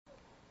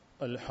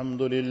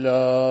الحمد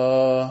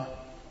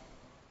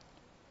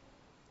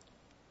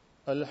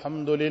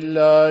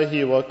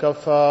لله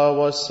وكفى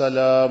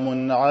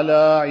وسلام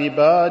على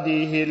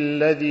عباده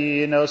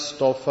الذين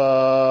اصطفى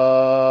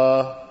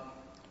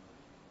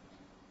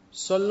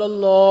صلى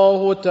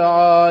الله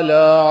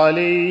تعالى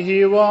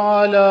عليه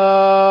وعلى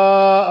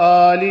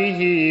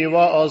آله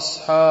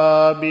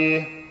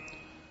وأصحابه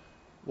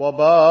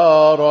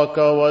وبارك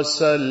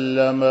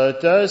وسلم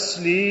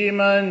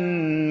تسليما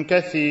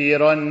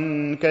كثيرا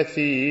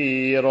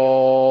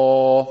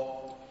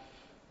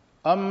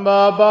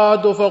أما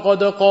بعد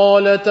فقد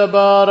قال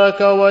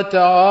تبارك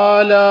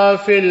وتعالى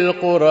في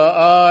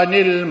القرآن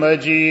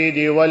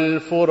المجيد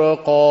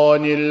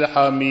والفرقان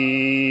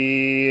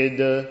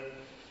الحميد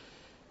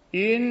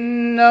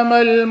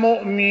إنما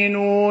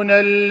المؤمنون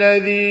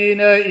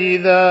الذين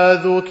إذا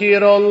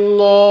ذكر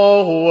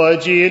الله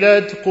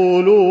وجلت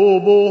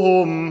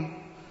قلوبهم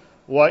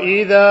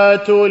وإذا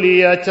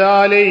تليت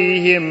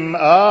عليهم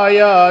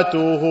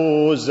آياته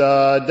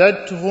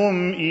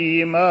زادتهم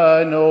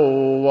إيمانا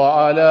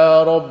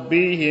وعلى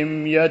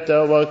ربهم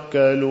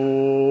يتوكلون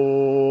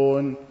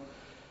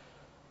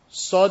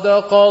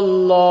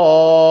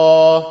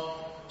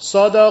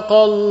صدق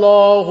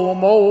الله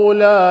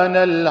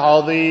مولانا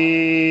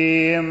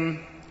العظيم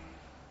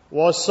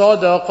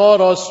وصدق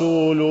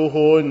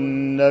رسوله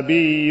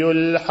النبي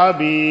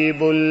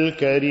الحبيب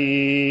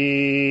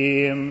الكريم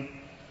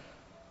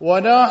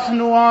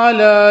ونحن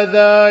على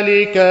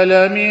ذلك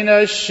لمن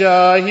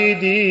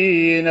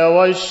الشاهدين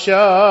والشاكرين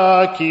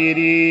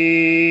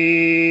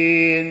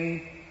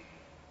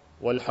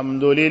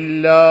والحمد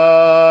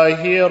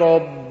لله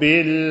رب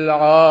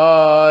العالمين.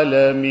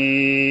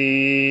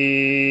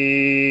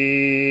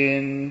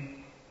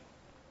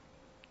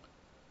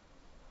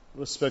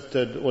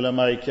 Respected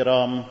ulama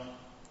kiram,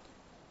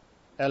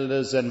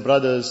 elders and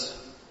brothers,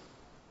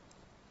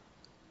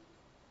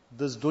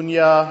 this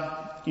dunya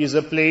is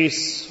a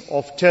place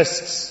of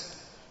tests,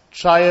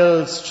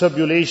 trials,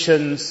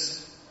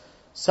 tribulations.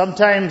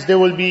 Sometimes there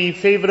will be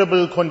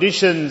favorable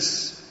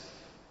conditions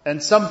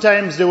and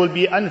sometimes there will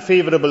be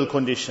unfavorable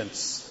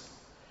conditions.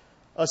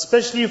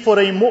 Especially for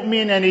a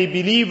mu'min and a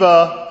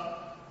believer,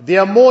 there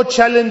are more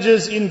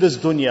challenges in this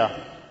dunya.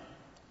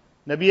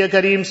 Nabi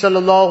Kareem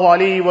sallallahu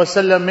alayhi wa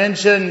sallam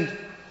mentioned,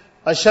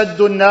 أَشَدُّ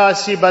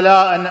النَّاسِ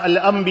بَلَاءً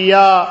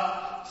الْأَنْبِيَاء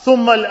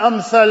ثُمَّ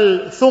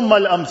الْأَمْثَلِ ثُمَّ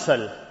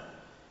الْأَمْثَلِ.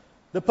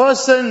 The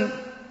person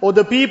or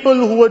the people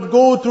who would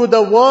go through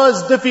the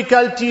worst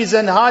difficulties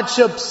and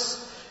hardships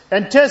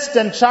and tests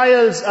and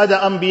trials are the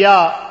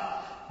Anbiya.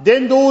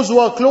 Then those who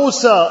are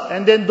closer,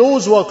 and then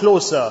those who are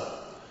closer.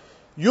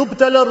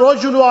 يُبْتَلَ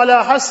الرَّجُلُ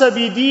عَلَى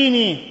حَسَبِ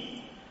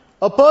دِينِهِ.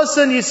 A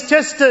person is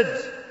tested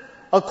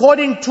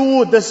according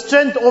to the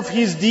strength of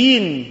his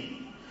deen.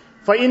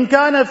 فَإِنْ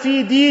كَانَ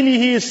فِي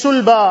دِينِهِ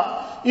سُلْبًا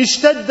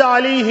اشْتَدَّ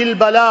عَلَيْهِ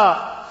الْبَلَاءُ.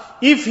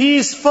 If he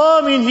is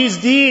firm in his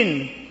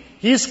deen,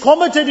 he is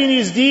committed in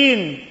his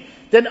deen,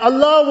 then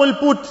Allah will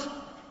put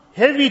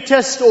heavy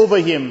test over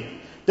him.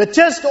 The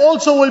test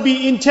also will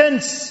be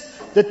intense.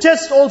 The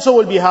test also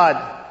will be hard.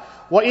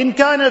 وَإِنْ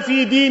كَانَ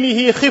فِي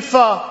دِينِهِ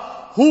خِفَّةٌ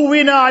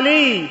هُوِّنَ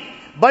عَلَيْهِ.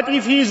 But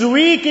if he is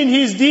weak in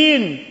his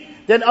deen,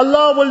 then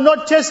Allah will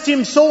not test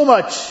him so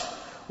much.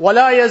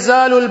 وَلَا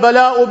يَزَالُ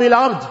الْبَلَاءُ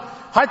بِالْعَبْدِ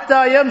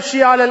حَتَّى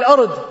يَمْشِي عَلَى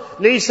الْأَرْضِ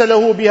لَيْسَ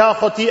لَهُ بِهَا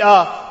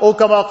خَطِيئَةٌ أو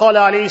كما قال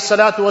عليه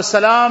الصلاة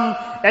والسلام.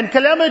 And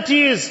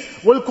calamities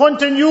will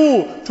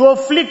continue to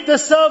afflict the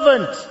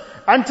servant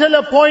until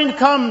a point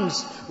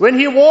comes when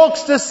he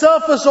walks the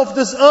surface of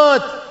this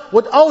earth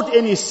without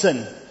any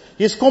sin.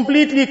 He is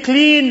completely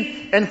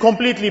clean and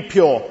completely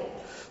pure.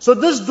 So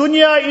this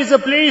dunya is a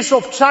place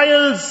of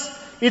trials,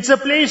 it's a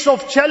place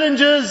of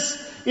challenges,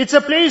 it's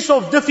a place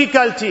of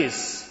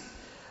difficulties.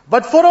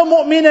 But for a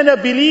mu'min and a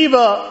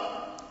believer,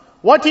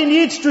 what he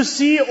needs to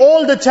see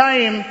all the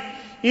time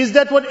is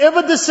that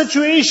whatever the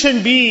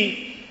situation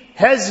be,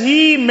 has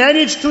he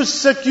managed to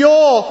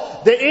secure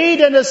the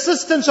aid and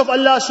assistance of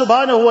Allah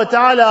subhanahu wa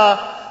ta'ala,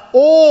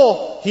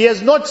 or he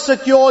has not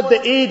secured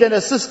the aid and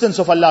assistance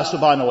of Allah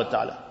subhanahu wa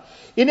ta'ala.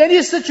 In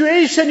any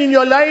situation in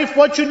your life,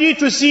 what you need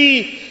to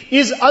see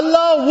is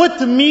Allah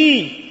with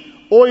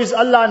me or is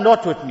Allah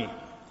not with me?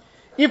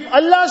 If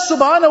Allah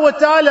subhanahu wa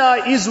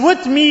ta'ala is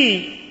with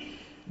me,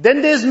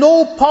 then there's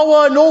no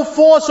power, no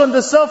force on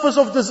the surface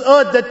of this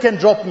earth that can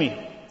drop me.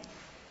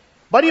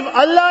 But if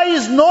Allah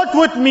is not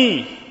with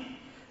me,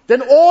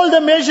 then all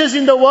the measures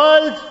in the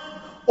world,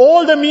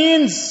 all the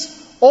means,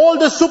 all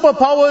the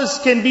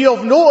superpowers can be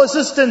of no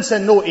assistance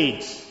and no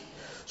aid.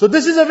 So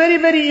this is a very,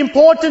 very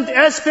important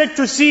aspect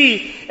to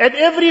see at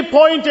every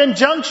point and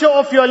juncture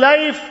of your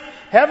life.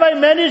 Have I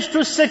managed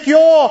to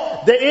secure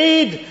the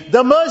aid,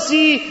 the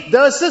mercy,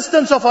 the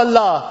assistance of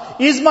Allah?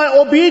 Is my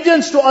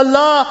obedience to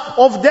Allah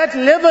of that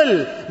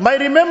level? My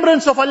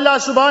remembrance of Allah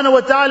subhanahu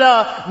wa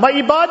ta'ala, my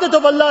ibadat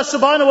of Allah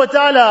subhanahu wa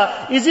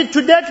ta'ala, is it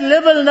to that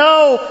level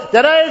now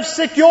that I have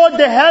secured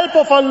the help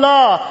of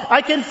Allah?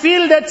 I can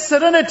feel that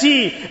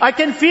serenity, I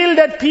can feel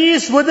that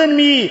peace within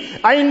me.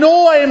 I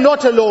know I am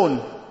not alone.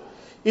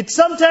 It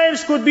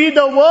sometimes could be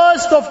the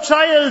worst of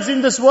trials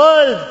in this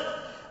world,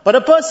 But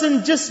a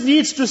person just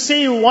needs to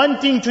say one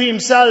thing to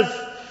himself,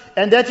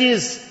 and that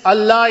is,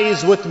 Allah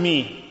is with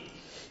me.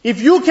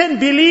 If you can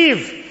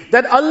believe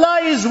that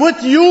Allah is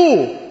with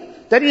you,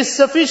 that is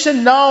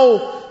sufficient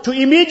now to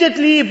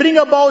immediately bring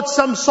about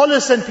some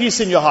solace and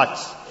peace in your heart.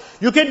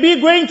 You can be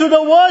going through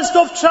the worst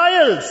of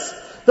trials,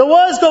 the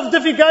worst of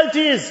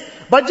difficulties,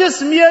 but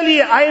just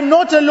merely, I am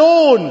not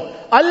alone.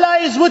 Allah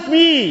is with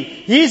me.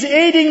 He is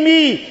aiding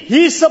me.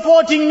 He is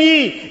supporting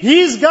me. He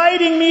is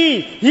guiding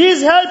me. He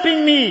is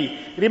helping me.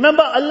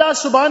 Remember, Allah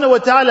subhanahu wa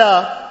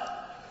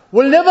ta'ala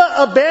will never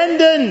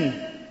abandon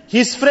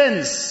His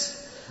friends.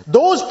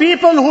 Those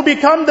people who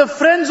become the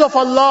friends of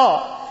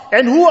Allah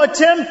and who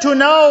attempt to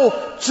now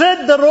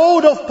tread the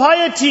road of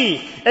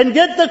piety and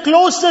get the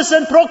closeness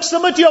and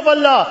proximity of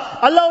Allah,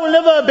 Allah will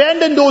never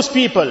abandon those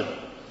people.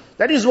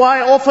 That is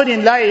why often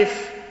in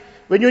life,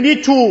 when you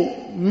need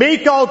to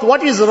make out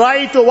what is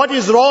right or what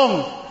is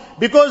wrong,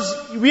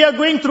 because we are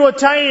going through a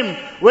time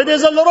where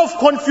there's a lot of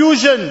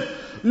confusion.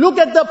 Look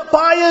at the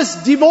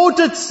pious,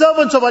 devoted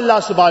servants of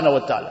Allah subhanahu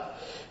wa ta'ala.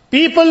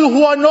 People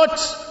who are not,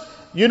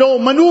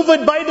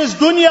 maneuvered by this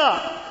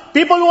dunya.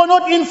 People who are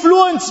not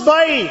influenced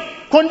by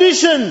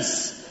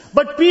conditions.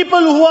 But people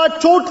who are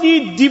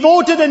totally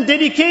devoted and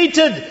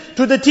dedicated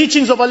to the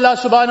teachings of Allah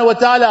subhanahu wa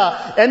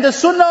ta'ala and the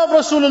sunnah of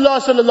Rasulullah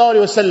sallallahu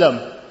alayhi wa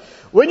sallam.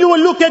 When you will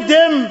look at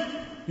them,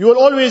 you will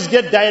always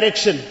get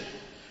direction.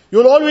 You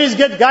will always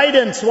get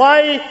guidance.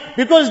 Why?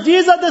 Because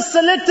these are the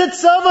selected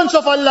servants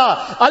of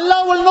Allah.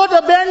 Allah will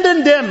not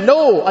abandon them.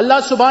 No,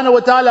 Allah subhanahu wa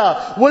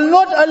ta'ala will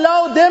not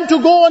allow them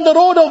to go on the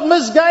road of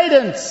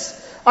misguidance.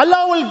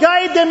 Allah will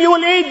guide them, He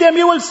will aid them,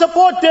 He will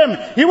support them,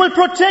 He will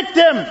protect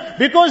them,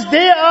 because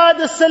they are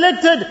the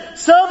selected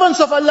servants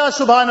of Allah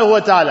subhanahu wa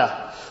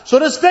ta'ala. So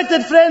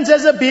respected friends,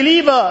 as a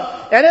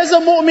believer and as a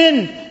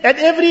mu'min, at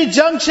every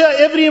juncture,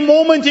 every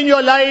moment in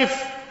your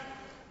life,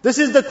 this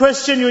is the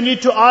question you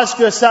need to ask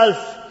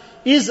yourself.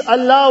 Is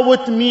Allah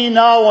with me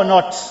now or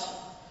not?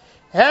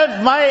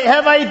 Have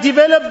I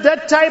developed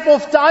that type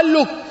of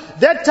ta'alluq,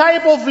 that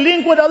type of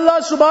link with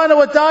Allah subhanahu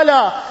wa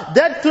ta'ala,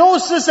 that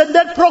closeness and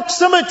that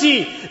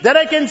proximity, that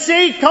I can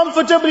say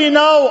comfortably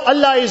now,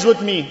 Allah is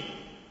with me?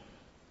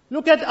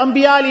 Look at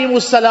Anbiya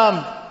alayhimus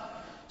salam.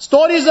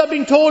 Stories are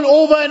being told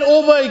over and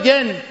over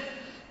again.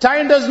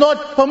 Time does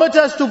not permit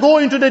us to go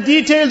into the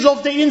details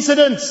of the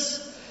incidents.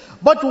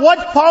 But what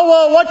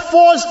power, what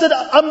force did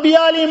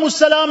Anbiya alayhimus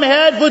salam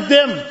had with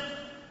them?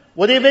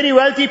 Were they very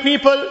wealthy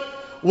people?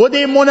 Were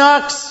they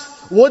monarchs?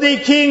 Were they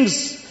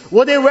kings?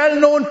 Were they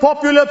well-known,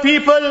 popular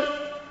people?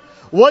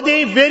 Were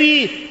they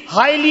very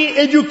highly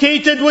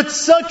educated with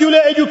circular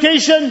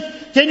education?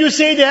 Can you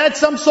say they had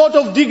some sort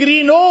of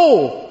degree?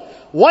 No.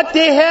 What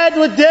they had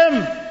with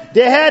them,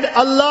 they had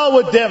Allah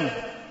with them.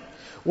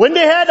 When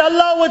they had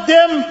Allah with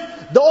them,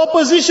 the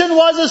opposition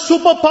was a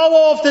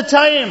superpower of the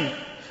time.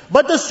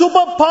 But the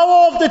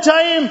superpower of the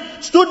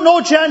time stood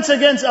no chance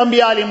against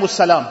Anbiya alayhimus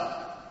salam.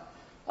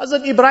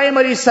 Hazrat Ibrahim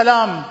alayhi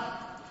salam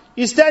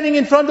is standing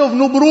in front of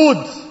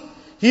Nubrud.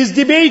 He's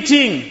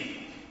debating.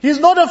 He's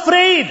not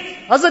afraid.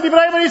 Hazrat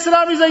Ibrahim alayhi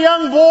salam is a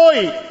young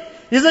boy.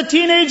 He's a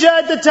teenager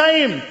at the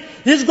time.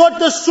 He's got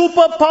the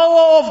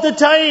superpower of the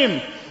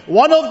time.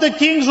 One of the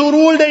kings who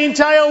ruled the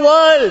entire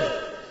world.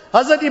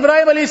 Hazrat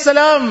Ibrahim alayhi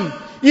salam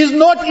is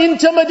not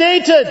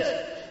intimidated.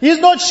 He's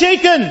not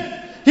shaken.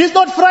 He's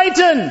not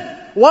frightened.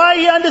 Why?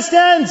 He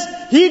understands.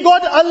 He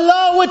got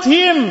Allah with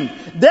him.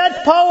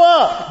 That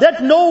power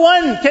that no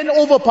one can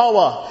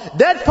overpower.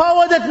 That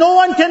power that no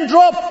one can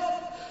drop.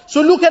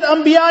 So look at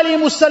Anbiya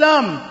alayhimus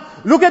salam.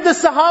 Look at the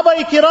Sahaba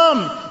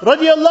Ikram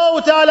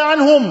radiyallahu ta'ala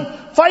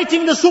anhum,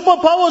 fighting the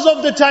superpowers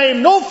of the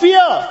time. No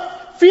fear.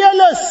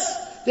 Fearless.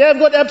 They have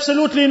got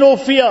absolutely no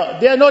fear.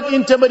 They are not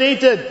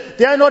intimidated.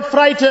 They are not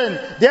frightened.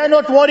 They are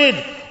not worried.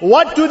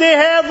 What do they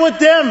have with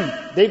them?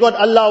 They got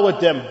Allah with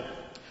them.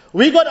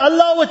 We got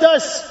Allah with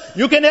us.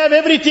 You can have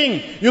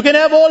everything. You can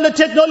have all the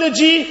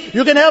technology.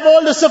 You can have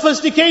all the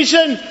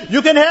sophistication.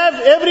 You can have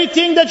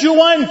everything that you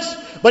want.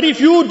 But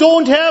if you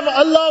don't have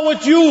Allah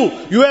with you,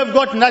 you have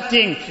got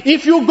nothing.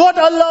 If you got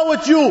Allah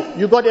with you,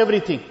 you got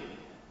everything.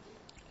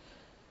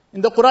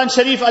 In the Quran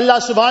Sharif,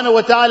 Allah subhanahu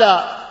wa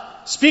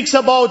ta'ala speaks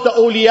about the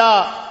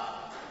awliya.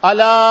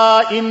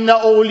 Ala inna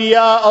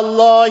awliya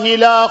Allahi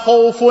la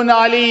khawfun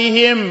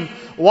alayhim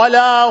wa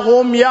la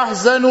hum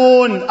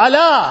yahzanun.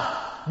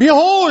 Allah,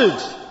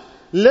 behold,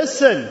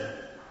 listen,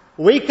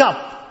 wake up,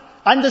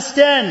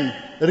 understand,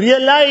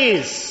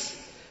 realize,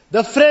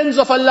 the friends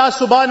of Allah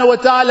subhanahu wa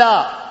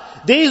ta'ala,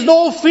 there is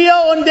no fear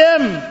on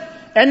them,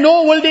 and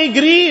nor will they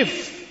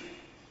grieve.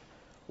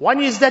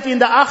 One is that in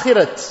the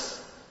akhirat,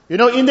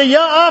 in the year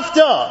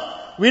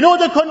after, we know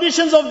the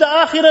conditions of the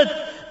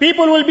akhirat,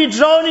 people will be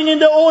drowning in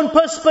their own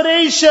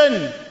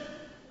perspiration.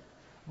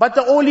 But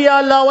the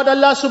awliya Allah, what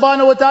Allah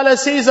subhanahu wa ta'ala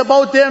says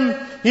about them,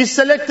 His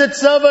selected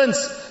servants,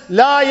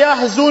 لا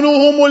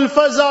يحزنهم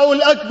الفزع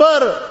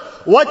الأكبر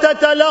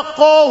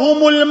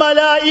وتتلقاهم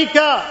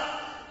الملائكة.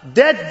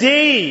 That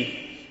day,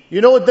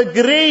 the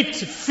great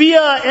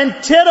fear and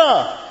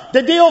terror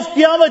The day of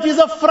Qiyamah is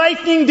a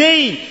frightening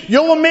day.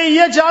 يَوْمَ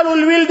يَجْعَلُ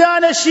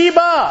الْوِلْدَانَ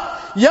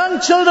شِيبًا. Young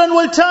children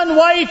will turn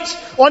white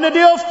on the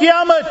day of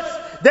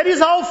Qiyamah. That is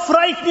how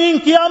frightening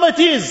Qiyamah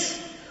is.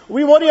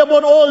 We worry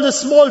about all the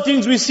small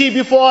things we see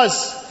before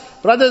us.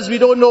 Brothers, we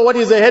don't know what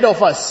is ahead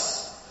of us.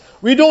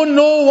 We don't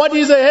know what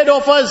is ahead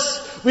of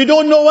us. We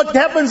don't know what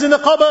happens in the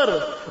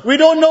qabr. We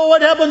don't know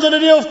what happens on the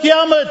day of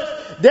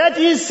Qiyamah. That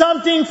is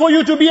something for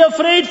you to be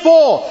afraid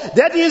for.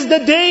 That is the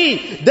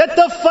day that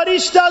the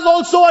farishtas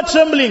also are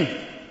trembling.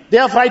 They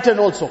are frightened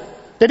also.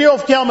 The day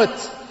of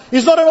Qiyamah.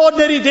 It's not an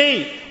ordinary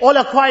day. All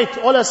are quiet,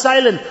 all are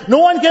silent. No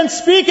one can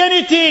speak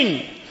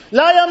anything.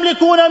 لا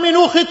يملكون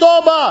منه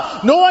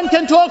خطابا. No one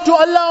can talk to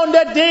Allah on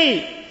that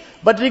day.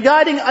 But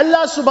regarding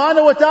Allah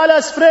subhanahu wa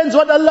ta'ala's friends,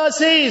 what Allah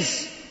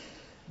says,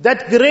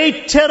 that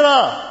great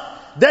terror,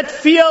 that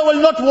fear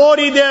will not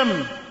worry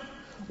them.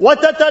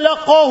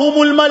 وَتَتَلَقَّاهُمُ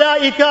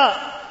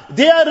الْمَلَائِكَةِ.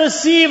 They are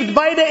received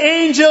by the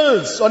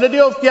angels. On the day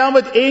of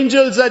Qiyamah,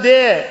 angels are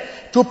there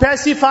to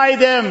pacify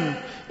them.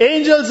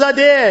 Angels are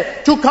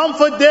there to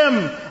comfort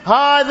them.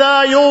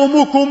 هَذَا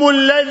يَوْمُكُمُ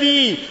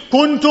الَّذِي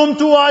كُنْتُمْ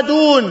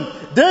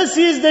تُوعَدُونَ. This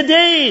is the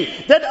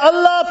day that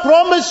Allah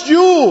promised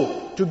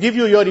you to give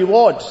you your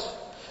reward.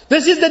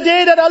 This is the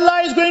day that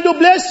Allah is going to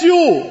bless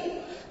you.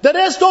 The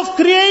rest of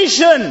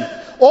creation,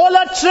 all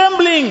are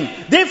trembling.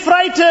 They're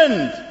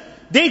frightened.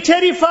 They're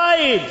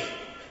terrified.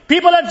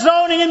 People are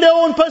drowning in their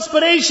own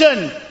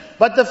perspiration.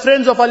 But the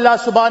friends of Allah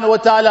subhanahu wa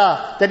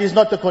ta'ala, that is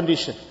not the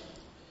condition.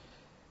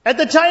 At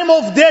the time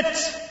of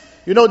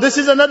death, this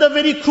is another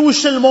very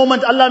crucial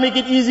moment. Allah make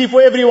it easy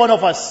for every one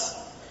of us.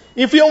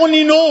 If you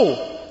only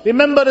know,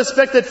 remember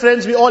respected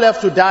friends, we all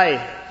have to die.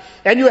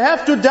 And you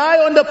have to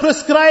die on the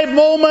prescribed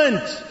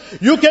moment.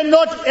 You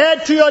cannot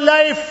add to your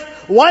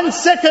life 1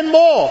 second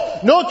more.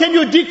 Nor can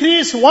you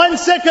decrease 1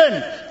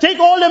 second. Take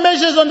all the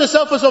measures on the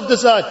surface of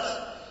this earth.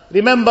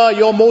 Remember,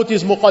 your maut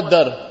is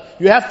muqaddar.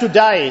 You have to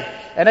die.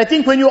 And I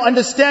think when you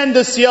understand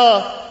this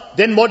here,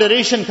 then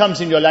moderation comes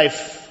in your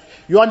life.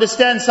 You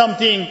understand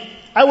something.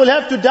 I will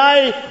have to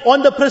die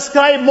on the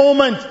prescribed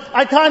moment.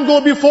 I can't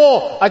go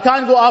before. I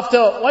can't go after.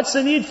 What's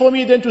the need for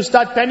me then to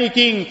start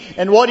panicking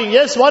and worrying?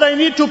 Yes, what I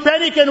need to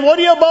panic and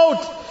worry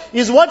about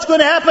is what's going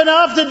to happen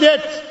after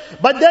death.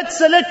 But that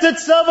selected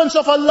servants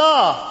of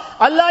Allah,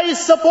 Allah is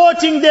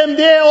supporting them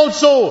there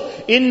also.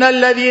 إِنَّ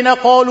الَّذِينَ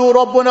قَالُوا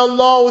رَبُّنَا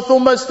اللَّهُ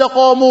ثُمَّ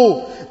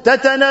اسْتَقَامُوا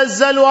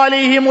تَتَنَزَّلُ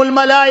عَلَيْهِمُ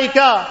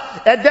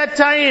الْمَلَائِكَةُ. At that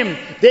time,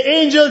 the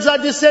angels are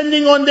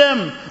descending on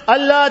them.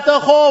 أَلَّا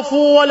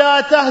تَخَافُوا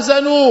وَلَا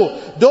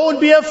تَحْزَنُوا. Don't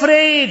be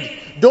afraid.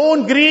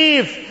 Don't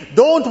grieve.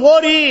 Don't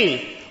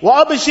worry.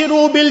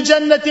 وَأَبْشِرُوا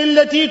بِالْجَنَّةِ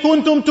الَّتِي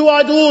كُنْتُمْ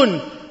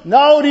تُوعَدُونَ.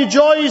 Now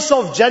rejoice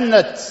of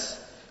Jannat.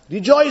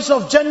 Rejoice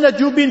of Jannat,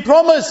 you've been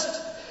promised.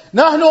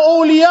 نَحْنُ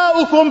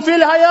أَوْلِيَاؤُكُمْ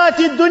فِي الْحَيَاةِ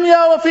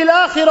الدُّنْيَا وَفِي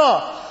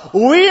الْآخِرَةِ.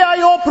 We are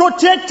your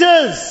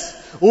protectors.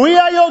 We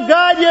are your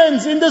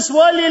guardians in this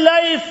worldly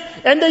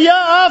life and the year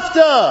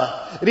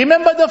after.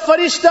 Remember the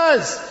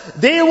farishtas,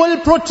 they will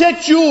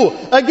protect you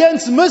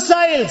against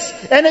missiles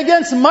and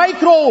against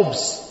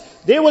microbes.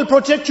 They will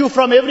protect you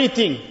from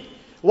everything.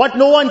 What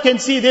no one can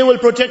see, they will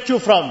protect you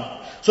from.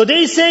 So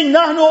they saying,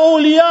 نَحْنُ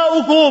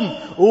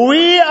أَوْلِيَاؤُكُمْ.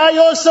 We are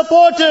your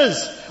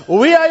supporters.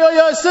 We are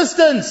your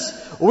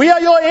assistants. We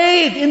are your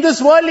aid in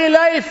this worldly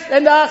life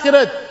and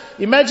akhirat.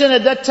 Imagine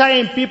at that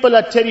time, people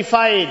are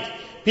terrified.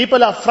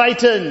 People are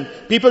frightened.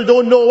 People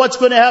don't know what's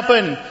going to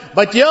happen.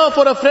 But here,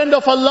 for a friend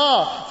of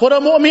Allah, for a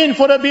mu'min,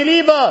 for a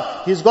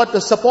believer, he's got the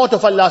support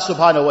of Allah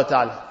subhanahu wa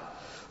ta'ala.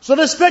 So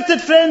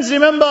respected friends,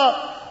 remember,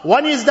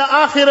 one is the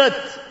akhirat,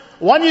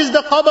 one is the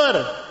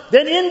qabr.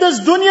 Then in this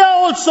dunya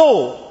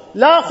also,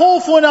 la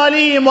khawfun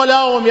alayhim wa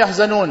la hum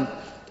yahzanun.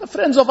 The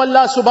friends of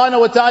Allah subhanahu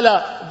wa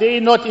ta'ala, they're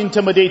not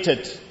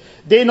intimidated.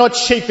 They're not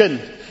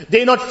shaken.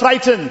 They're not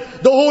frightened.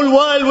 The whole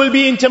world will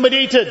be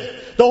intimidated.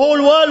 The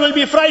whole world will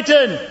be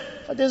frightened.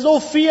 But there's no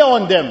fear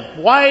on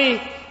them. Why?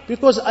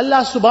 Because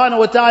Allah subhanahu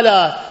wa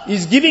ta'ala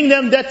is giving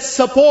them that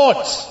support.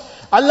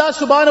 Allah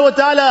subhanahu wa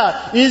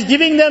ta'ala is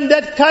giving them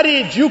that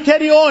courage. You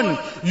carry on.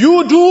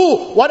 You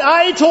do what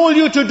I told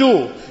you to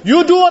do.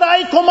 You do what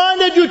I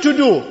commanded you to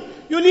do.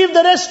 You leave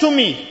the rest to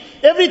me.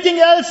 Everything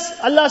else,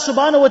 Allah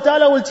subhanahu wa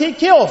ta'ala will take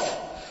care of.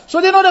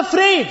 So they're not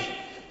afraid.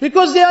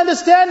 Because they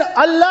understand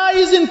Allah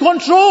is in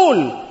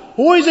control.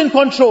 Who is in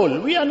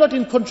control? We are not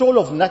in control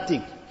of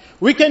nothing.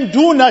 We can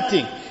do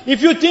nothing.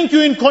 If you think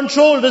you're in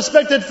control,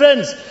 respected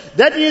friends,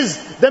 that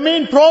is the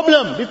main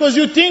problem. Because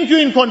you think you're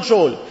in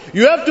control.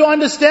 You have to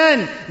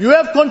understand, you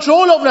have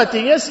control of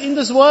nothing. Yes, in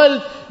this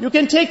world, you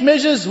can take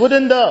measures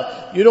within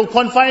the,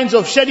 confines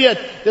of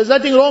Shariat. There's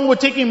nothing wrong with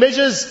taking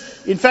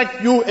measures. In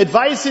fact, you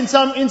advise in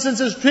some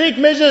instances, take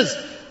measures.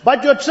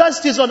 But your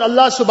trust is on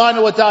Allah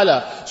subhanahu wa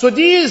ta'ala. So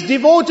these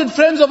devoted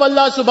friends of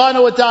Allah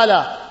subhanahu wa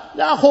ta'ala,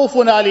 la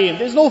khawfun alayhim.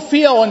 There's no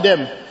fear on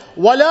them.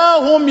 Wala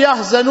hum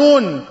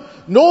yahzanun.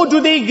 Nor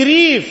do they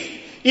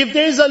grieve. If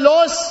there is a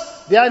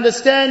loss, they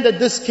understand that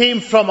this came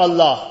from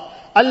Allah.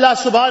 Allah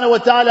subhanahu wa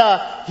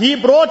ta'ala, He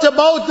brought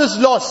about this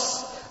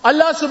loss.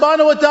 Allah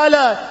subhanahu wa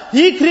ta'ala,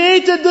 He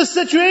created this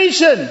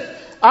situation.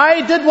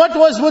 I did what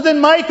was within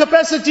my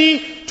capacity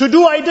to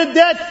do, I did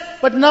that.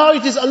 But now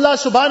it is Allah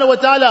subhanahu wa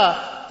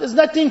ta'ala. There's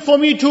nothing for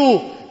me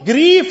to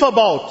grieve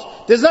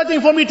about. There's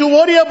nothing for me to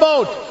worry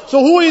about. So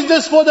who is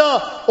this for? The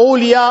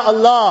awliya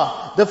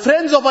Allah, the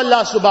friends of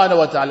Allah subhanahu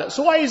wa ta'ala.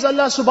 So why is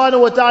Allah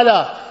subhanahu wa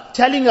ta'ala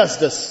telling us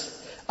this?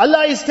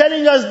 Allah is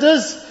telling us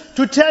this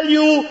to tell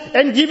you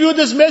and give you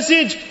this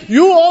message.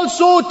 You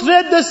also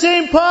tread the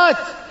same path.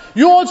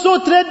 You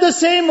also tread the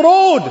same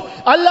road.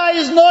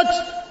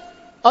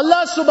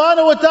 Allah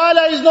subhanahu wa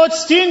ta'ala is not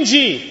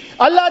stingy.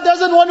 Allah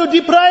doesn't want to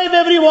deprive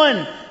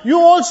everyone. You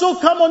also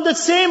come on the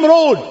same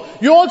road.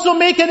 You also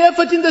make an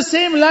effort in the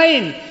same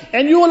line.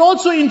 And you will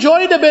also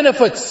enjoy the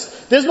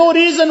benefits. There's no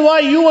reason why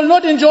you will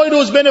not enjoy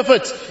those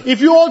benefits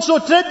if you also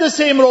tread the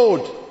same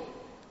road.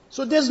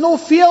 So there's no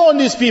fear on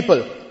these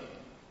people.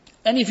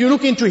 And if you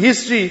look into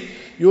history,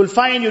 you will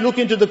find, you look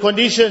into the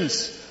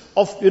conditions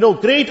of,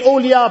 great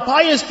awliya,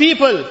 pious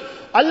people.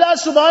 Allah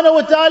subhanahu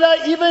wa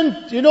ta'ala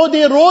even,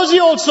 their rosy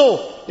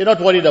also, they're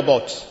not worried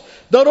about.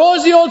 The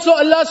rosy also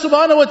Allah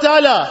subhanahu wa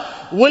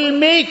ta'ala will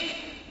make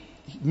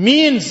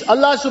means,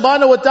 Allah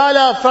subhanahu wa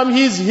ta'ala, from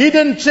His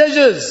hidden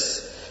treasures,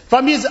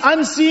 from His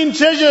unseen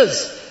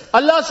treasures.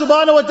 Allah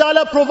subhanahu wa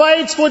ta'ala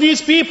provides for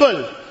these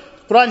people.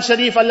 Quran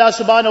Sharif, Allah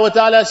subhanahu wa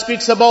ta'ala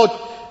speaks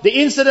about the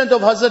incident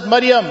of Hazrat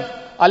Maryam,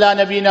 ala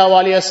nabina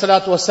wa alayhi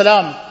salatu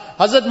wassalam.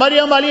 Hazrat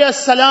Maryam alayhi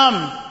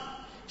salam,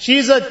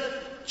 she's a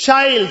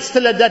child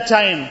still at that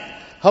time.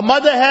 Her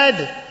mother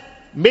had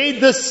made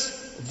this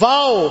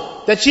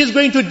vow that she's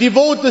going to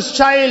devote this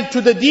child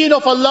to the deen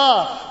of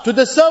Allah, to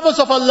the service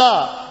of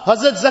Allah.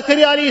 Hazrat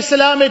Zakaria alayhi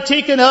salam had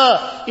taken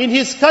her in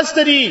his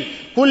custody.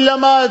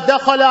 كُلَّمَا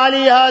دَخَلَ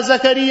عَلَيْهَا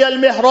زَكَرِيَّا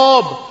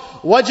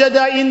الْمِحْرَابِ وَجَدَ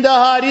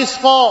عِنْدَهَا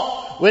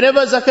رِزْقًا.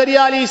 Whenever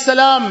Zakaria alayhi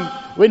salam,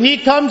 when he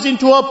comes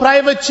into a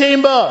private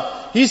chamber,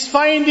 he's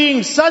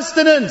finding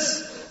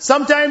sustenance.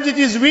 Sometimes it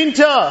is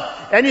winter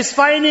and he's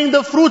finding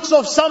the fruits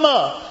of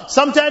summer.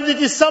 Sometimes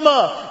it is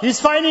summer, he's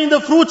finding the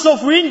fruits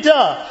of winter.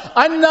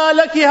 Anna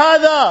laki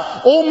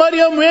hadha. Oh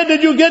Maryam, where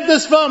did you get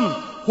this from?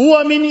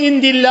 Huwa min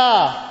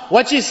indillah.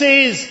 What she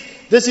says,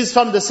 this is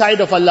from the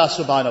side of Allah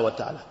subhanahu wa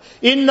ta'ala.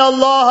 Inna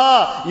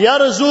Allah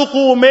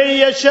yarzuqu man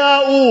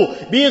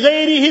yasha'u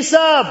bighayri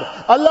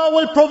hisab. Allah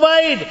will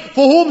provide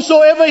for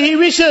whomsoever He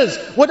wishes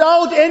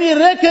without any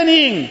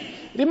reckoning.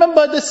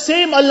 Remember the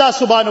same Allah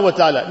subhanahu wa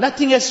ta'ala.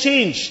 Nothing has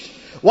changed.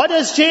 What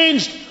has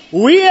changed?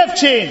 We have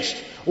changed.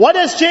 What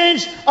has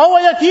changed? Our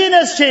yaqeen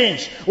has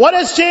changed. What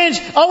has changed?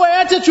 Our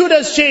attitude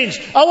has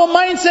changed. Our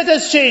mindset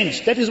has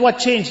changed. That is what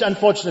changed,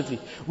 unfortunately.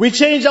 We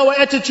changed our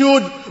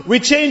attitude. We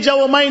changed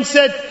our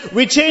mindset.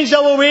 We changed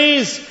our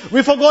ways.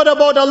 We forgot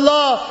about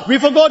Allah. We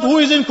forgot who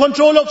is in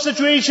control of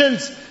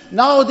situations.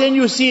 Now then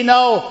you see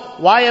now,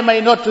 why am I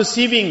not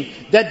receiving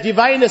that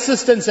divine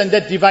assistance and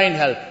that divine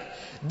help?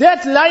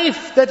 That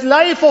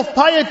life of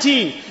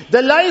piety,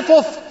 the life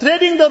of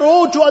treading the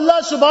road to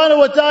Allah subhanahu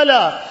wa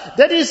ta'ala,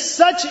 that is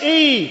such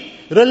a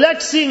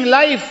relaxing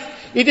life.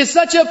 It is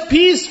such a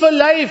peaceful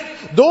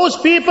life. Those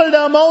people,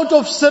 the amount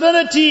of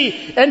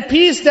serenity and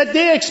peace that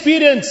they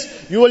experience,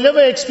 you will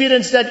never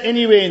experience that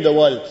anywhere in the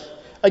world.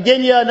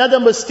 Again, here another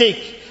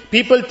mistake.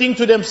 People think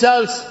to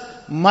themselves,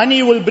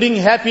 money will bring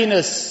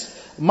happiness.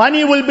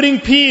 Money will bring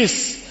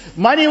peace.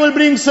 Money will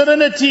bring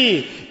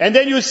serenity. And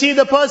then you see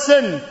the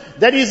person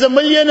that is a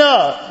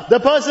millionaire, the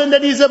person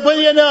that is a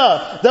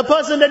billionaire, the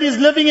person that is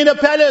living in a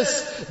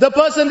palace, the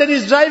person that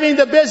is driving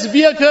the best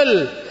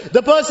vehicle,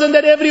 the person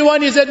that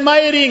everyone is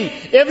admiring,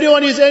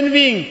 everyone is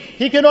envying.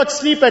 He cannot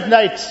sleep at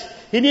night.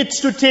 He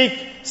needs to take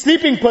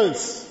sleeping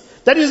pills.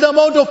 That is the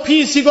amount of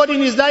peace he got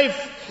in his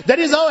life. That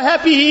is how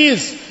happy he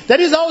is.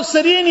 That is how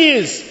serene he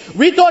is.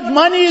 We thought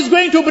money is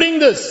going to bring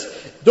this.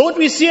 Don't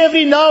we see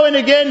every now and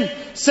again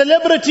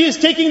celebrities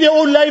taking their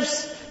own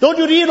lives? Don't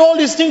you read all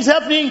these things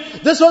happening?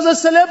 This was a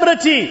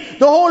celebrity.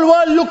 The whole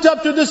world looked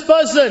up to this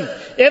person.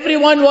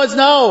 Everyone was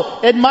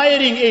now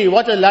admiring, hey,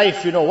 what a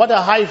life, what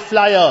a high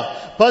flyer.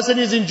 Person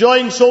is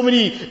enjoying so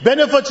many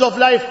benefits of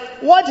life.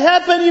 What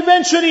happened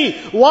eventually?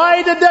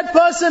 Why did that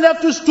person have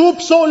to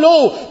stoop so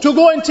low to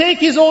go and take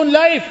his own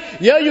life?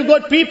 Here you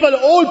got people,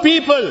 old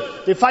people,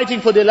 they're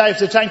fighting for their lives,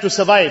 they're trying to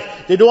survive.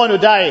 They don't want to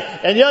die.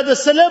 And here the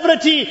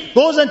celebrity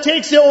goes and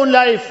takes their own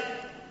life.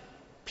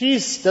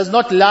 Peace does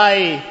not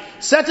lie.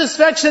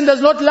 Satisfaction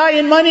does not lie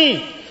in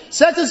money.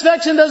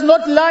 Satisfaction does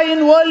not lie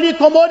in worldly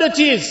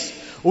commodities.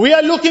 We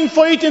are looking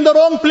for it in the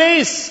wrong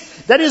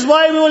place. That is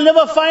why we will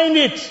never find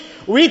it.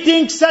 We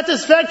think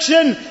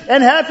satisfaction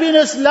and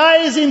happiness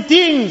lies in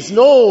things.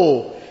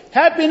 No.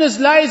 Happiness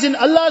lies in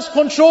Allah's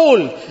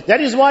control.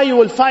 That is why you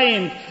will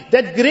find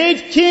that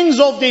great kings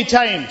of their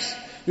times,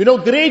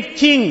 great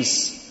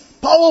kings,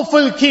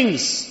 powerful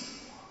kings.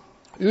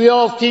 We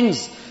are of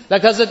kings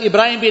like Hazrat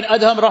Ibrahim bin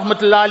Adham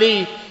rahmatullah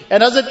alayhi.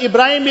 And Hazrat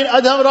Ibrahim bin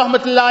Adham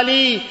rahmatullah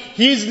alayhi,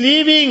 he is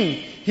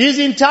leaving his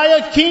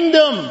entire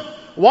kingdom.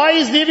 Why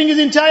is leaving his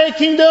entire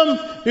kingdom?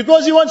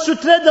 Because he wants to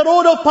tread the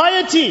road of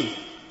piety.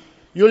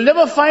 You'll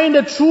never find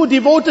a true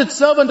devoted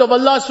servant of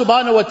Allah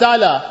subhanahu wa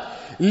ta'ala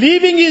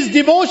leaving his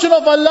devotion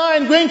of Allah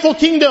and going for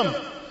kingdom.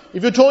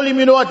 If you told him,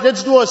 you know what,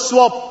 let's do a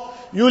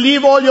swap. You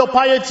leave all your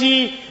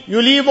piety,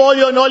 you leave all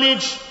your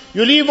knowledge,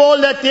 you leave all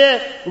that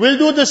there, we'll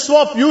do the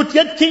swap, you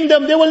get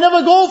kingdom, they will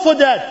never go for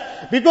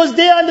that. Because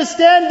they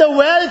understand the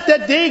wealth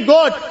that they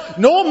got.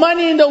 No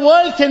money in the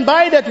world can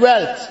buy that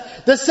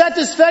wealth. The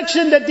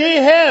satisfaction that they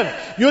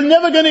have, you're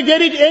never going to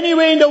get it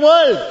anywhere in the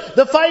world.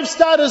 The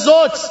 5-star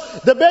resorts,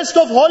 the best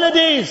of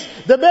holidays,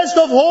 the best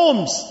of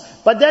homes.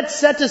 But that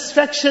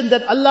satisfaction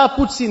that Allah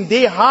puts in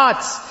their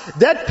hearts,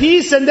 that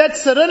peace and that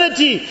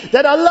serenity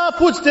that Allah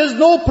puts, there's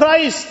no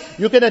price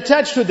you can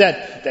attach to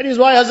that. That is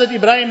why Hazrat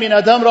Ibrahim bin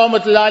Adham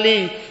rahmatullahi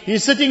alayhi,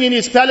 he's sitting in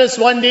his palace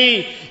one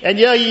day, and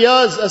here he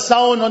hears a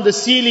sound on the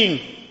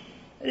ceiling.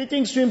 And he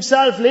thinks to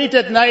himself late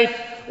at night,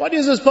 what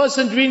is this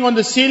person doing on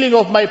the ceiling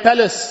of my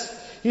palace?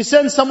 He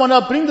sends someone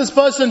up, bring this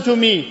person to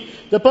me.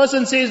 The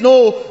person says,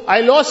 no,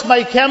 I lost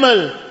my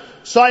camel,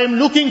 so I am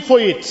looking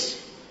for it.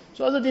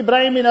 So Hazrat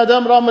Ibrahim bin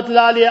Adham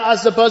rahmatullahi alayhi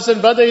asked the person,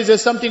 brother, is there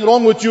something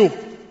wrong with you?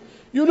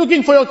 You're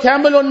looking for your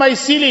camel on my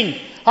ceiling.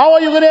 How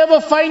are you going to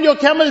ever find your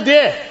camel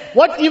there?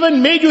 What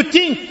even made you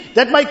think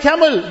that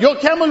your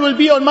camel will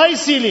be on my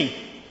ceiling?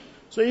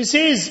 So he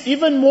says,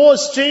 even more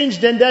strange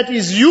than that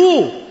is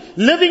you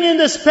living in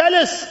this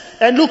palace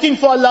and looking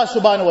for Allah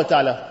subhanahu wa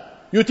ta'ala.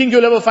 You think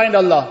you'll ever find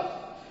Allah?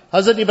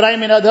 Hazrat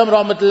Ibrahim bin Adham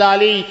rahmatullahi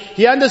alayhi,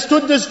 he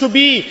understood this to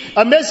be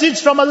a message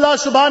from Allah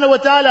subhanahu wa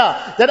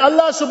ta'ala, that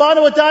Allah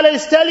subhanahu wa ta'ala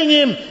is telling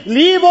him,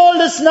 leave all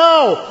this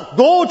now,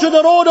 go to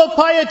the road of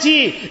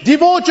piety,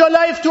 devote your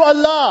life to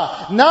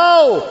Allah,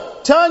 now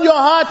turn your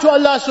heart to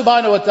Allah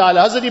subhanahu wa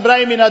ta'ala. Hazrat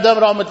Ibrahim bin Adham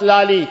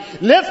rahmatullahi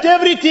alayhi left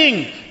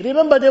everything.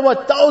 Remember, there were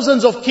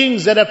thousands of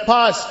kings that have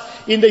passed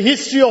in the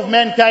history of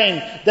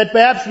mankind that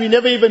perhaps we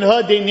never even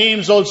heard their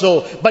names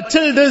also. But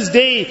till this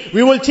day,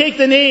 we will take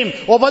the name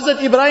of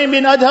Hazrat Ibrahim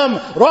bin Adham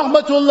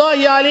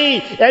rahmatullahi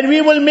alayhi, and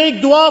we will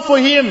make dua for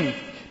him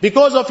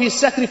because of his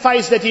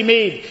sacrifice that he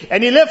made.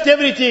 And he left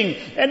everything.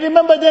 And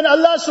remember, then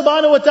Allah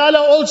subhanahu wa ta'ala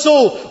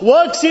also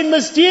works in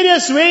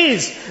mysterious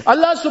ways.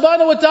 Allah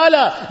subhanahu wa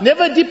ta'ala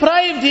never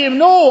deprived him.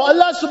 No,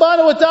 Allah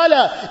subhanahu wa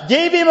ta'ala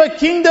gave him a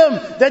kingdom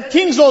that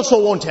kings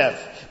also won't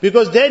have.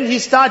 Because then he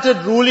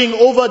started ruling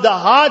over the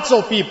hearts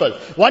of people.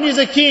 One is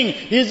a king,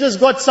 he's just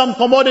got some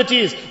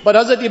commodities. But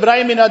Hazrat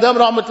Ibrahim bin Adham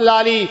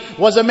rahmatullahi alayhi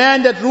was a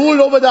man that ruled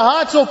over the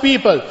hearts of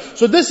people.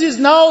 So this is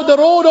now the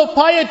road of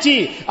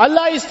piety.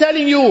 Allah is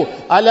telling you,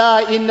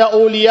 Allah inna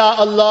awliya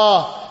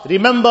Allah.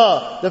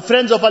 Remember, the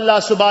friends of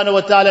Allah subhanahu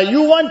wa ta'ala,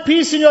 you want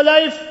peace in your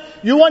life?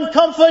 You want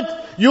comfort?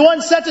 You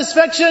want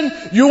satisfaction?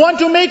 You want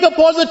to make a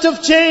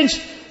positive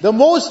change? The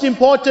most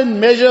important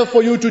measure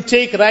for you to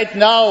take right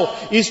now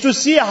is to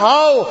see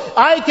how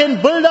I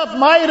can build up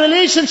my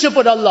relationship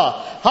with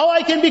Allah. How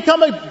I can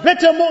become a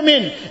better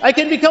mu'min. I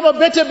can become a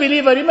better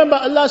believer. Remember,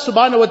 Allah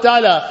subhanahu wa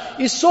ta'ala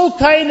is so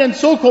kind and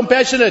so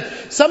compassionate.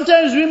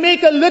 Sometimes we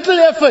make a little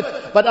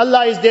effort, but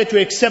Allah is there to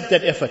accept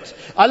that effort.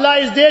 Allah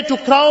is there to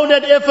crown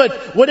that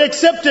effort with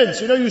acceptance.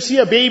 You know, you see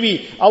a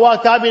baby, our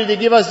Kabil, they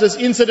give us this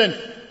incident.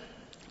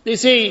 They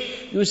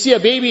say, you see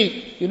a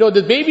baby,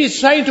 the baby is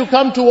trying to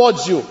come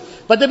towards you.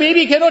 But the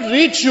baby cannot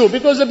reach you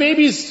because the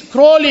baby is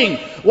crawling.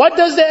 What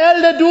does the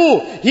elder do?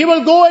 He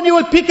will go and he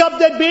will pick up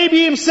that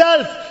baby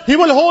himself. He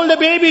will hold the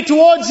baby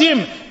towards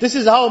him. This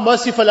is how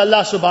merciful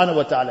Allah subhanahu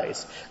wa ta'ala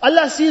is.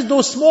 Allah sees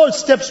those small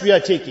steps we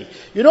are taking.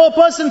 A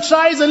person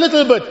tries a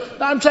little bit.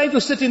 Now I'm trying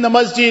to sit in the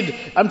masjid.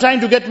 I'm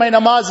trying to get my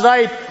namaz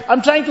right.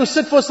 I'm trying to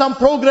sit for some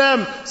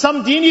program,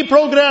 some deeni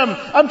program.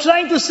 I'm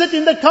trying to sit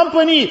in the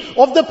company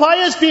of the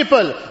pious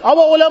people.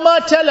 Our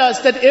ulama tell us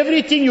that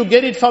everything you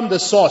get it from the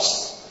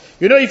source.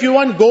 If you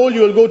want gold,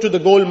 you will go to the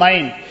gold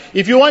mine.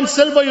 If you want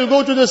silver, you'll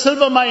go to the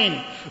silver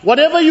mine.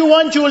 Whatever you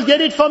want, you will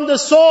get it from the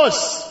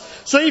source.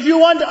 So if you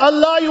want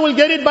Allah, you will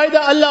get it by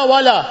the Allah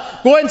wala.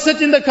 Go and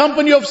sit in the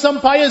company of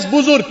some pious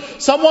buzurg,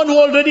 someone who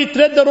already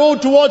tread the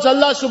road towards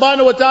Allah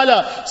subhanahu wa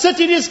ta'ala. Sit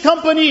in his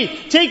company,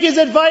 take his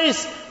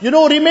advice,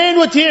 remain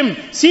with him.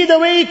 See the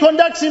way he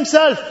conducts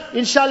himself.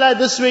 Inshallah,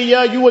 this way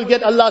here, you will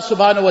get Allah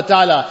subhanahu wa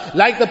ta'ala.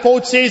 Like the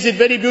poet says it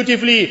very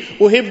beautifully,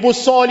 أُحِبُّ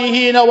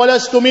الصَّالِحِينَ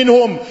وَلَسْتُ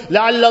مِنْهُمْ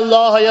لَعَلَّ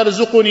اللَّهَ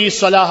يَرْزُقُنِي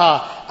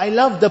صَلَاحًا. I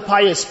love the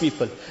pious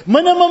people.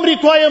 Minimum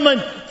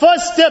requirement,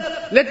 first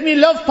step, let me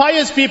love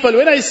pious people.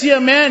 When I see a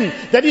man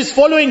that is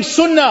following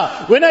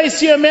sunnah, when I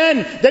see a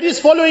man that is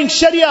following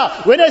sharia,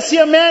 when I see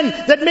a man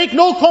that make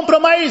no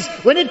compromise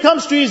when it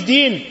comes to his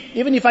deen,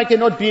 even if I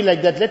cannot be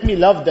like that, let me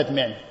love that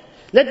man.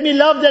 Let me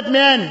love that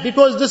man,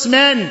 because this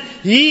man,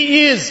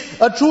 he is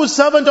a true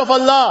servant of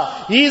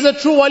Allah. He is a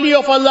true wali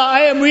of Allah. I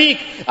am weak.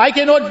 I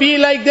cannot be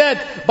like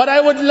that. But I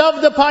would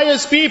love the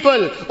pious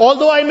people,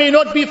 although I may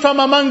not be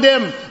from among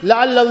them.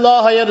 لَعَلَّ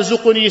اللَّهَ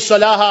يَرْزُقُنِي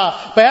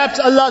صَلَاحًا. Perhaps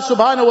Allah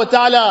subhanahu wa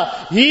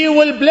ta'ala, He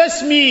will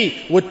bless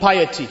me with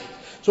piety.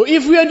 So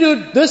if we are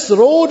to this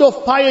road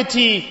of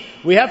piety,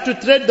 we have to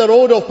tread the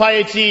road of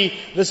piety.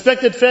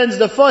 Respected friends,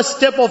 the first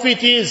step of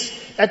it is,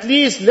 at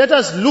least let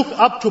us look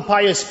up to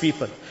pious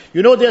people.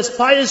 You know, there's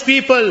pious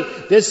people,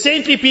 there's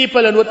saintly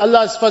people, and with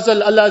Allah's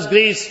fazl, Allah's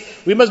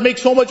grace, we must make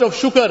so much of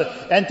shukr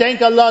and thank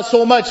Allah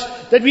so much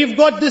that we've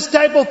got this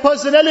type of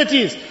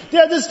personalities. They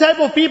are this type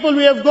of people,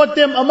 we have got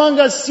them among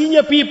us,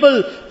 senior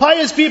people,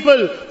 pious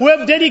people, who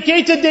have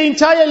dedicated their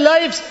entire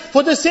lives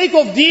for the sake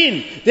of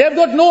deen. They have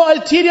got no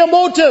ulterior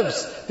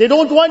motives. They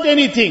don't want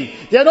anything.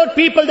 They are not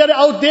people that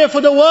are out there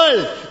for the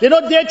world. They're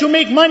not there to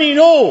make money,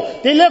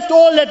 no. They left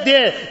all that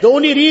there. The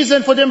only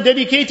reason for them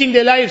dedicating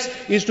their lives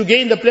is to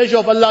gain the pleasure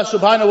of Allah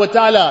subhanahu wa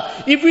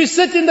ta'ala. If we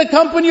sit in the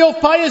company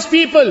of pious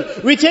people,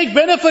 we take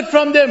benefit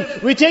from them,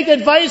 we take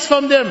advice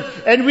from them,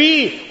 and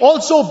we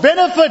also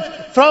benefit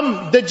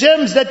from the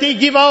gems that they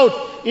give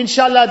out.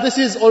 Inshallah, this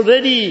is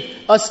already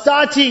a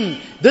starting,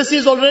 this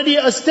is already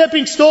a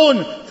stepping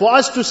stone for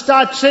us to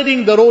start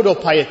treading the road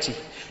of piety,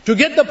 to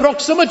get the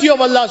proximity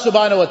of Allah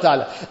subhanahu wa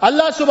ta'ala.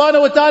 Allah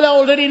subhanahu wa ta'ala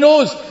already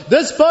knows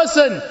this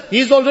person,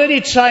 he's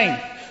already trying.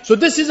 So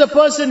this is a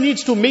person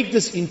needs to make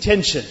this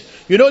intention.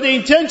 You know, the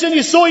intention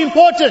is so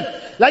important.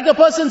 Like a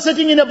person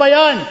sitting in a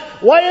bayan.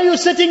 Why are you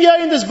sitting here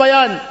in this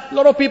bayan? A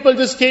lot of people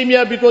just came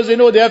here because they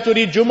know they have to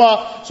read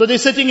Jummah, so they're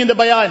sitting in the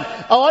bayan.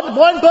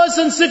 One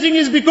person sitting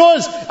is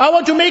because I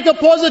want to make a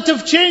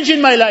positive change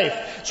in my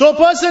life. So a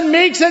person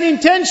makes an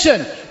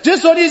intention.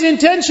 Just on his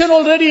intention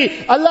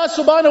already, Allah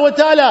subhanahu wa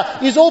ta'ala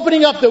is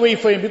opening up the way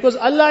for him, because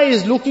Allah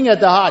is looking at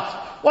the heart.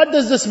 What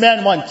does this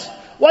man want?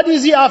 What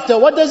is he after?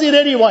 What does he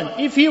really want?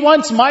 If he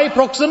wants my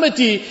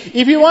proximity,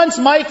 if he wants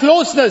my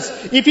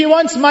closeness, if he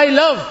wants my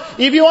love,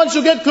 if he wants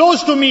to get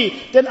close to me,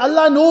 then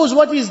Allah knows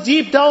what is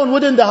deep down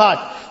within the heart.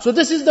 So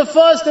this is the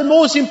first and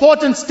most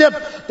important step,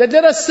 that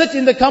let us sit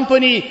in the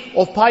company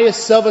of pious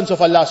servants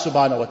of Allah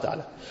subhanahu wa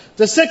ta'ala.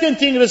 The second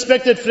thing,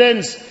 respected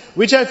friends,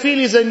 which I feel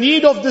is a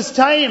need of this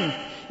time,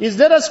 is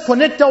let us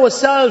connect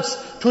ourselves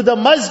to the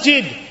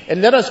masjid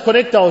and let us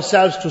connect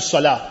ourselves to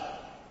salah.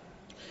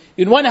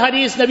 In one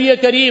hadith, Nabi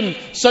Kareem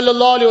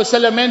sallallahu alaihi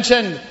wasallam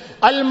mentioned,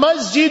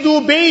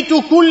 Al-masjidu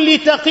baytu kulli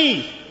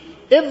taqi.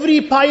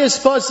 Every pious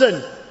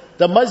person,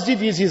 the masjid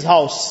is his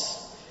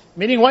house.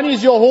 Meaning one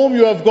is your home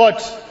you have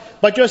got,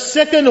 but your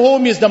second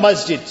home is the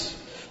masjid.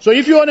 So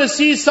if you want to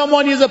see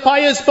someone is a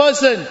pious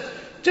person,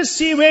 just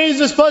see where is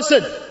this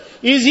person.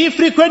 Is he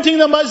frequenting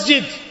the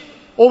masjid?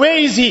 Or where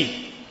is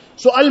he?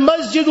 So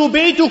al-masjidu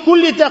baytu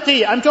kulli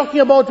taqi. I'm talking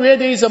about where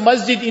there is a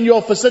masjid in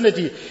your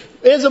vicinity.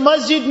 There's a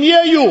masjid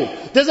near you.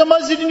 There's a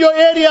masjid in your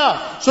area.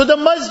 So the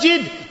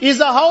masjid is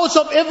the house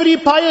of every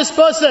pious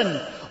person.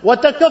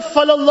 وَتَكَفَّلَ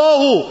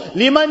اللَّهُ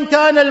لِمَنْ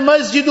كَانَ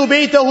الْمَسْجِدُ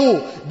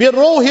بَيْتَهُ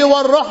بِالرُّوحِ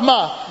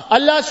وَالرَّحْمَةِ.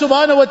 Allah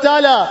subhanahu wa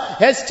ta'ala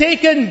has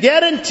taken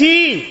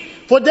guarantee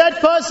for that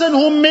person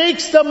who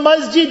makes the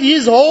masjid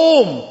his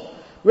home.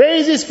 Where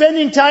is he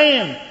spending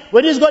time?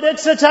 When he's got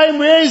extra time,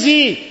 where is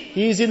he?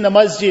 He is in the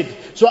masjid.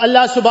 So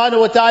Allah subhanahu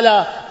wa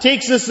ta'ala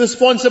takes this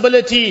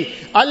responsibility.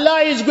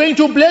 Allah is going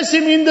to bless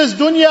him in this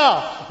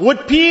dunya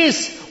with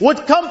peace,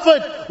 with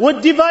comfort,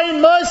 with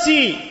divine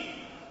mercy.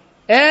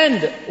 And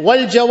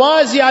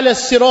وَالْجَوَازِ عَلَى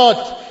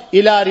الصِّرَاطِ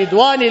إِلَى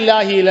رِضْوَانِ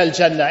اللَّهِ إِلَى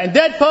الْجَنَّةِ. And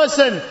that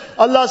person,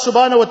 Allah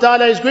subhanahu wa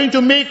ta'ala is going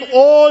to make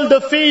all the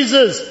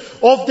phases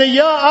of the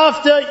year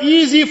after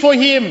easy for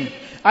him,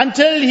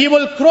 until he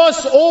will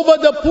cross over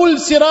the Pul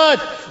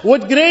Sirat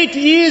with great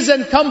ease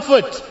and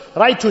comfort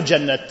right to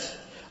Jannat.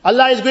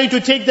 Allah is going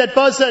to take that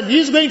person. He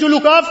is going to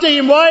look after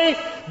him. Why?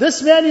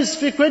 This man is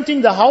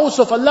frequenting the house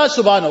of Allah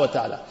subhanahu wa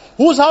ta'ala.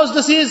 Whose house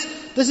this is?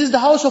 This is the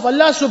house of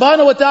Allah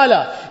subhanahu wa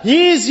ta'ala.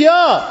 He is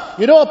here.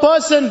 You know, a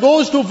person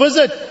goes to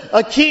visit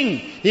a king.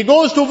 He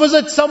goes to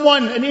visit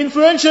someone, an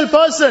influential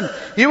person.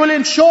 He will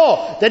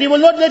ensure that he will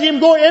not let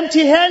him go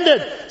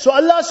empty-handed. So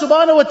Allah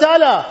subhanahu wa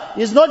ta'ala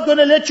is not going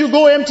to let you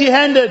go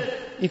empty-handed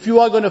if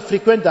you are going to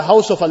frequent the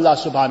house of Allah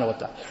subhanahu wa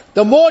ta'ala.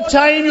 The more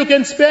time you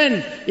can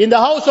spend in the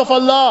house of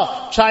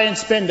Allah, try and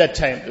spend that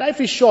time. Life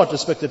is short,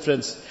 respected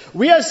friends.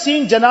 We are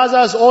seeing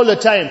janazas all the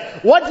time.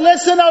 What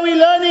lesson are we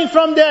learning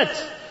from that?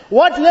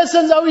 What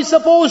lessons are we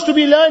supposed to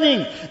be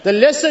learning? The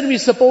lesson we're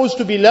supposed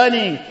to be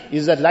learning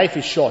is that life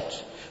is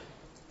short.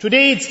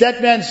 Today it's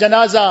that man's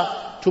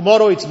janaza,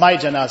 tomorrow it's my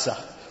janaza.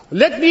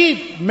 Let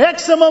me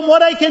maximum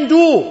what I can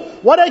do,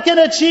 what I can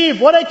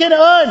achieve, what I can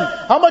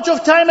earn, how much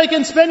of time I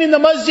can spend in the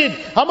masjid,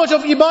 how much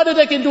of ibadat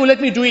I can do, let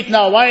me do it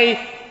now.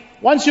 Why?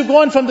 Once you've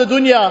gone from the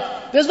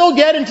dunya, there's no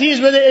guarantees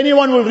whether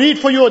anyone will read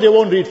for you or they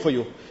won't read for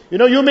you. You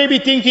know, you may be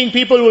thinking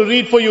people will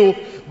read for you,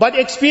 but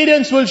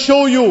experience will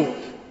show you,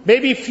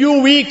 maybe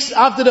few weeks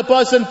after the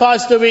person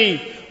passed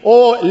away,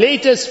 or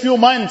latest few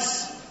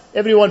months,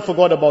 everyone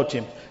forgot about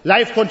him.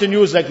 Life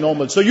continues like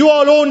normal. So you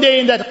are alone there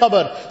in that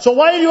qabr. So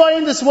while you are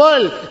in this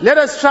world, let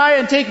us try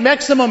and take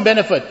maximum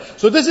benefit.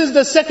 So this is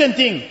the second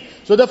thing.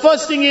 So the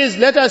first thing is,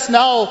 let us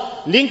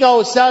now link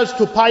ourselves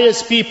to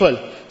pious people.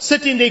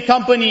 Sit in their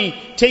company,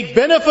 take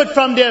benefit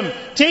from them,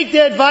 take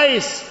their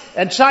advice,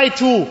 and try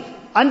to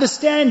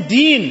understand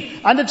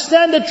deen,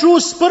 understand the true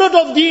spirit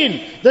of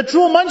deen, the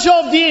true mantra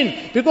of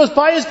deen. Because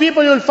pious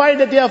people, you'll find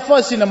that they are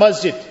first in the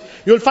masjid.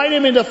 You'll find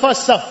them in the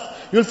first saf.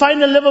 You'll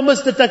find they'll never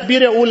miss the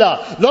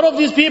takbir-e-ula. A lot of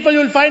these people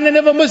you'll find they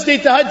never miss their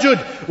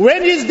tahajjud.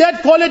 When is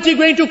that quality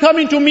going to come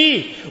into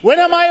me? When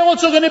am I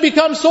also going to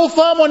become so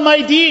firm on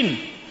my deen?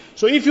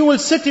 So if you will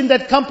sit in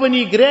that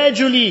company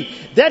gradually,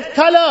 that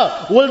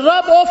color will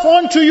rub off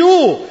onto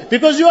you,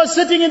 because you are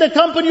sitting in the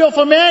company of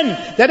a man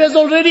that has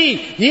already,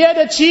 he had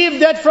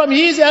achieved that from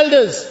his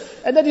elders.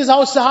 And that is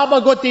how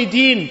Sahaba got their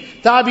deen.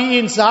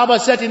 Tabi'in, Sahaba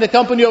sat in the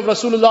company of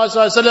Rasulullah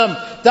sallallahu alaihi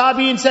wasallam.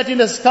 Tabi'in sat in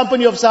the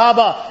company of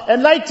Sahaba.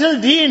 And like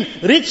till deen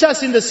reached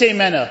us in the same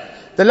manner.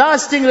 The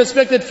last thing,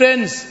 respected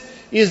friends,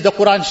 is the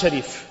Quran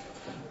Sharif.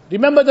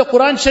 Remember the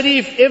Quran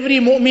Sharif, every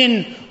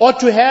mu'min ought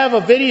to have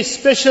a very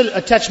special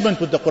attachment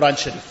with the Quran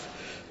Sharif.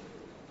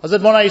 Hazrat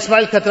Maulana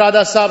Ismail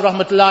Khatrada Sahab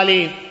Rahmatullah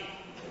Alayhi,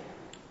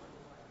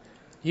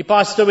 he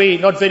passed away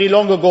not very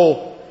long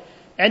ago.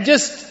 And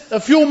just a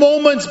few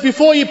moments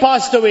before he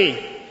passed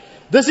away,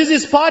 this is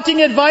his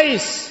parting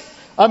advice.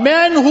 A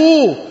man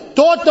who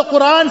taught the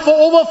Quran for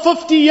over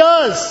 50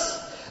 years.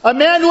 A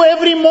man who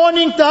every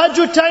morning,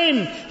 tahajjud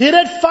time, he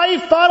read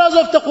 5 paras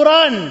of the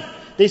Quran.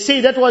 They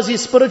say that was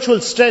his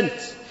spiritual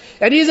strength.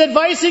 And he's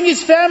advising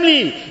his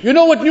family. You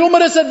know, with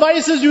numerous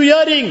advices you're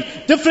hearing,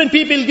 different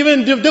people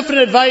giving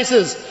different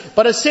advices.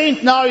 But a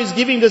saint now is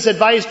giving this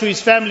advice to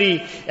his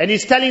family, and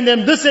he's telling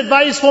them, this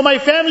advice for my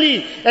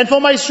family and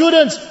for my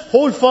students,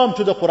 hold firm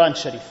to the Quran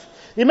Sharif.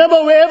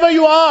 Remember, wherever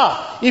you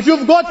are, if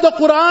you've got the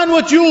Quran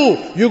with you,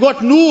 you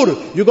got nur,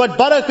 you got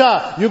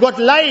barakah, you got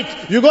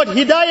light, you got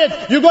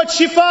hidayat, you got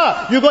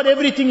shifa, you got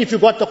everything if you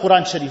got the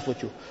Quran Sharif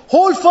with you.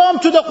 Hold firm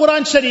to the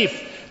Quran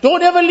Sharif.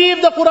 Don't ever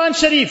leave the Quran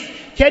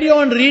Sharif. Carry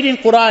on reading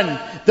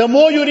Quran. The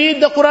more you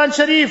read the Quran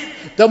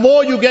Sharif, the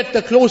more you get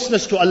the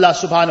closeness to Allah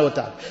subhanahu wa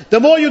ta'ala. The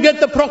more you get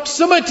the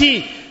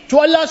proximity to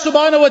Allah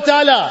subhanahu wa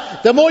ta'ala,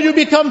 the more you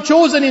become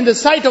chosen in the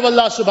sight of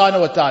Allah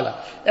subhanahu wa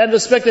ta'ala. And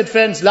respected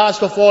friends,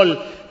 last of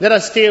all, let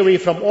us stay away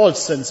from all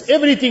sins.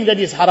 Everything that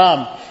is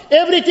haram,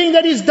 everything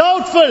that is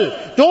doubtful,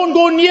 don't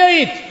go near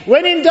it.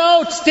 When in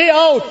doubt, stay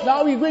out.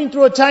 Now we're going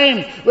through a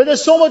time where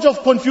there's so much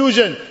of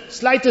confusion.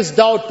 Slightest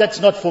doubt, that's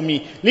not for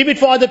me. Leave it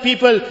for other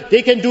people,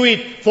 they can do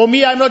it. For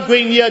me, I'm not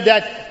going near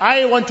that.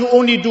 I want to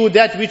only do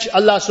that which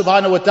Allah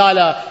subhanahu wa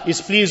ta'ala is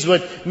pleased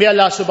with. May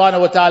Allah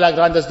subhanahu wa ta'ala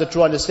grant us the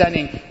true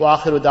understanding. Wa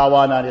akhiru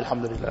da'wana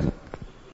alhamdulillah.